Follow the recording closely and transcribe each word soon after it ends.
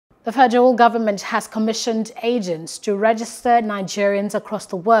The federal government has commissioned agents to register Nigerians across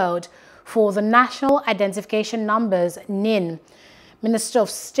the world for the National Identification Numbers (NIN). Minister of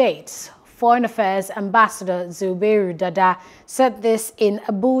State, Foreign Affairs Ambassador Zubairu Dada said this in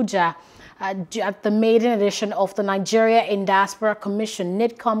Abuja at the Maiden Edition of the Nigeria in Diaspora Commission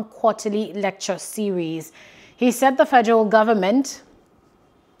NIDCOM quarterly lecture series. He said the federal government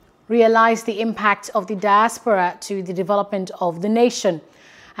realized the impact of the diaspora to the development of the nation,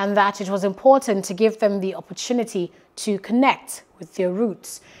 and that it was important to give them the opportunity to connect with their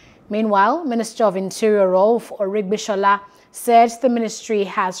roots. Meanwhile, Minister of Interior Rolf Origbishola said the ministry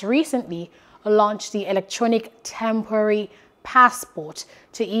has recently launched the electronic temporary passport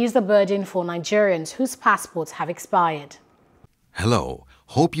to ease the burden for Nigerians whose passports have expired. Hello,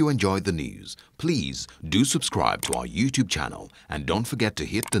 hope you enjoyed the news. Please do subscribe to our YouTube channel and don't forget to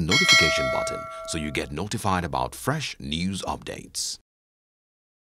hit the notification button so you get notified about fresh news updates.